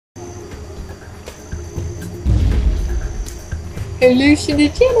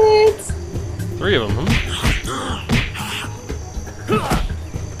Hallucinogenics! 3 of them, huh?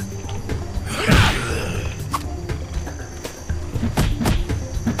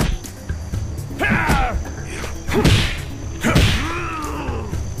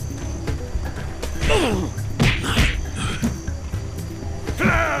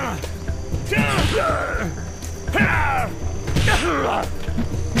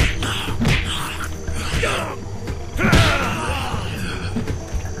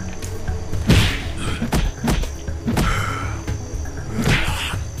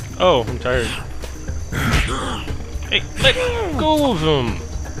 Oh, I'm tired. Hey, let go of him!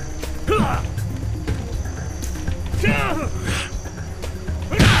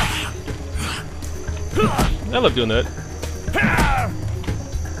 I love doing that.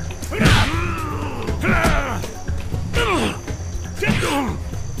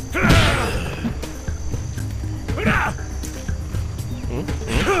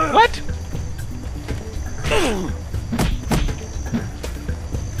 What?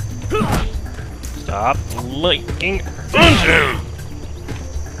 Stop licking onto him!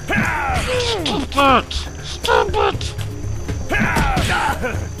 Stop it! Stop it!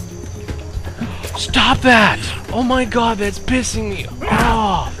 Stop that! Oh my god, that's pissing me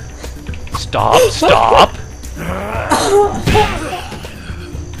off! Stop! Stop!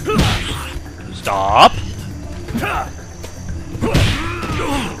 Stop!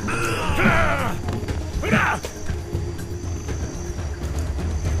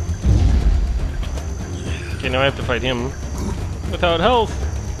 Okay, now I have to fight him without health.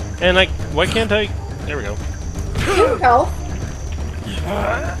 And why can't I? There we go. You health.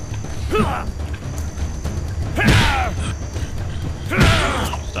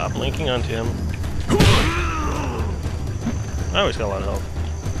 Stop linking onto him. I always got a lot of health.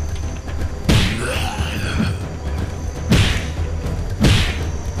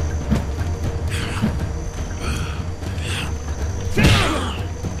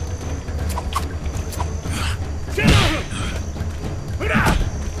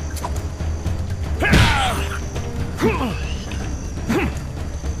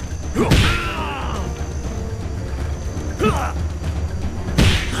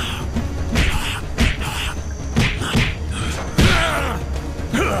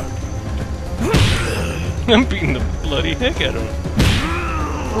 I'm beating the bloody heck out of him.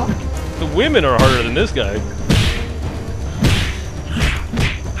 The women are harder than this guy.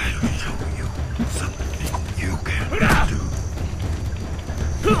 I'll show you something you can't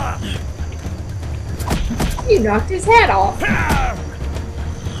do. You knocked his head off.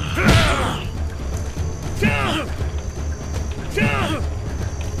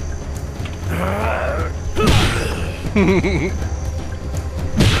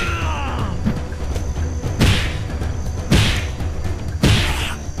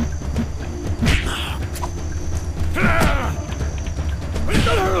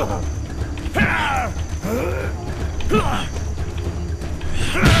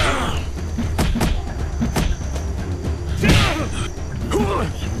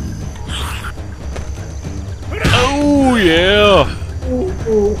 Oh yeah!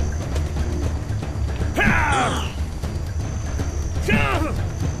 Ooh.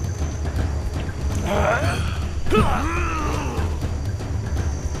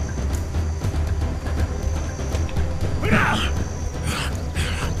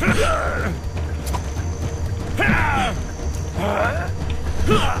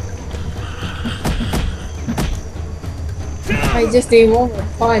 I just need one more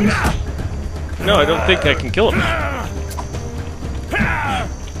punch. No, I don't think I can kill him.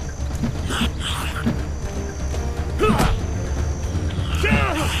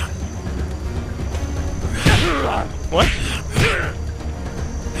 What?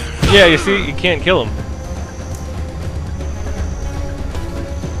 Yeah, you see, you can't kill him.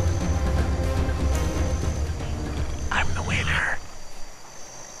 I'm the winner.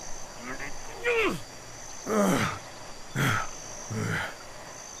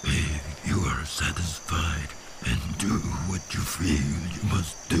 If you are satisfied and do what you feel you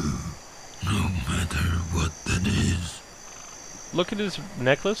must do, no matter what that is. Look at his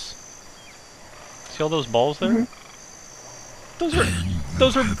necklace. See all those balls there? Mm-hmm.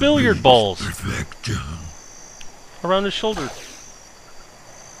 Those are billiard balls Perfection. around his shoulder.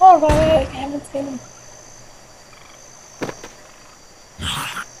 Oh, right, I haven't seen him.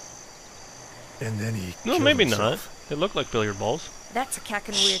 And then he No, killed maybe himself. not. They look like billiard balls. That's a cack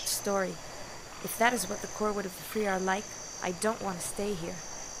and weird story. If that is what the Corwood of the Free are like, I don't want to stay here.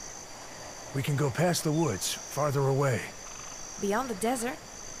 We can go past the woods, farther away. Beyond the desert,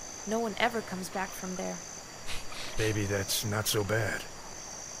 no one ever comes back from there. Maybe that's not so bad.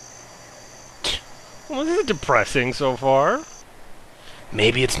 Well, this is depressing so far.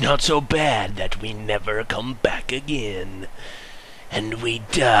 Maybe it's not so bad that we never come back again. And we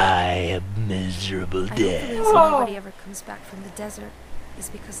die a miserable I hope the death. reason nobody ever comes back from the desert is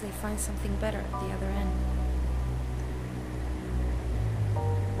because they find something better at the other end.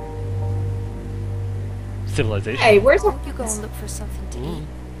 Civilization. Hey, where's Why don't you go and look for something to eat?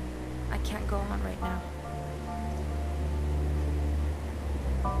 I can't go on right now.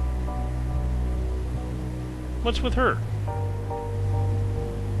 What's with her?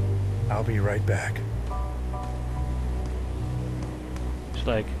 I'll be right back. She's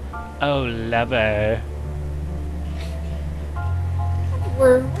like, oh, lover.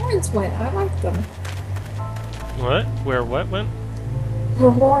 where horns went? I like them. What? Where what went? Her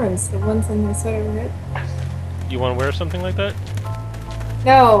horns, the ones on the side of her head. You want to wear something like that?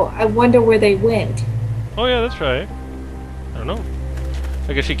 No, I wonder where they went. Oh yeah, that's right. I don't know.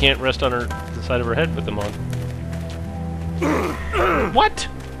 I guess she can't rest on the side of her head with them on. What?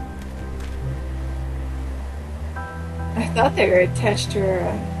 I thought they were attached to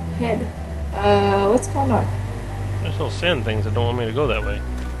her head. What's going on? There's little sand things that don't want me to go that way.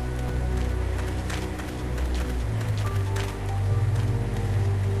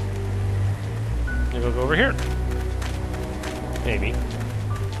 Maybe I'll go over here. Maybe.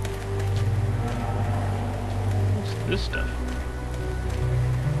 What's this stuff?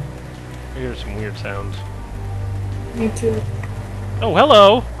 I hear some weird sounds. Me too. Oh,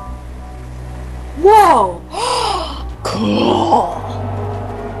 hello! Whoa! Cool!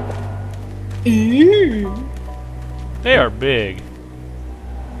 Ooh. They are big.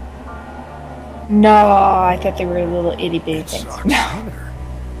 No, I thought they were little itty bitty It's things. our No, hunter.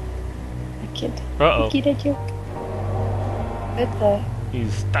 I kid. Uh-oh. I kid, I joke. What the?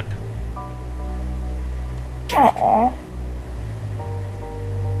 He's stuck. Aww.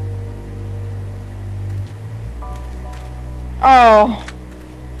 Oh,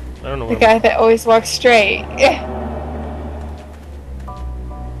 I don't know the what guy that always walks straight.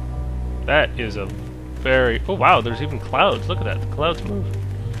 that is a very... Oh, wow, there's even clouds. Look at that. The clouds move.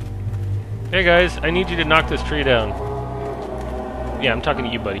 Hey, guys, I need you to knock this tree down. Yeah, I'm talking to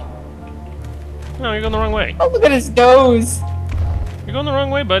you, buddy. No, you're going the wrong way. Oh, look at his nose. You're going the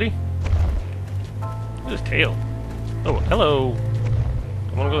wrong way, buddy. Look at his tail. Oh, hello.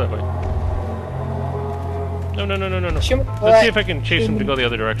 I want to go that way. No, no, no, no, no, no. Show me Let's what? see if I can chase him to go the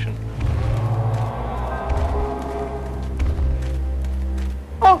other direction.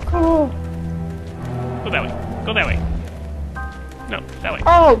 Oh, cool. Go that way. Go that way. No, that way.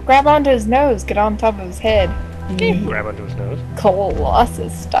 Oh, grab onto his nose. Get on top of his head. Grab onto his nose.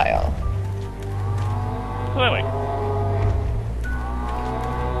 Colossus style. Go that way.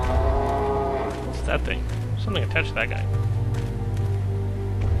 What's that thing? Something attached to that guy.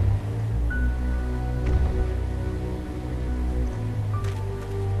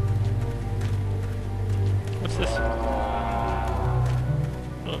 What's this?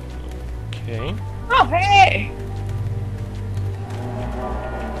 Oh, okay. Oh, hey!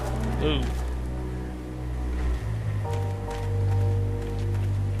 Ooh.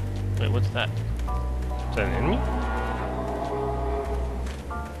 Wait, what's that? Is that an enemy?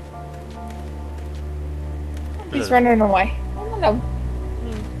 He's running away. I don't know.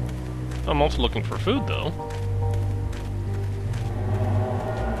 I'm also looking for food, though.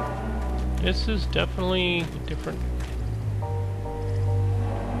 This is definitely a different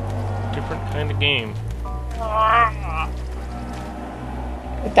kind of game.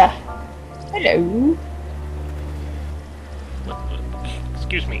 What the? Hello.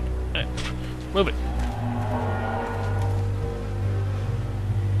 Excuse me. Move it.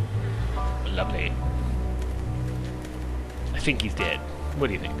 Lovely. I think he's dead. What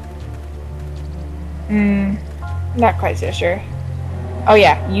do you think? Not quite so sure. Oh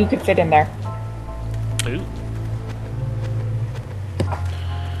yeah, you could fit in there. Ooh.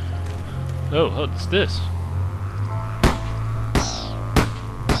 Oh, what's this?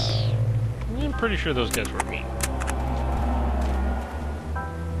 I'm pretty sure those guys were me.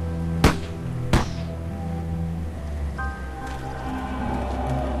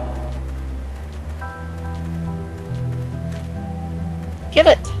 Kill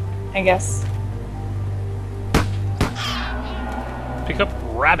it, I guess. Pick up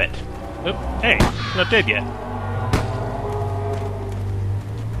rabbit. Oh, hey, not dead yet.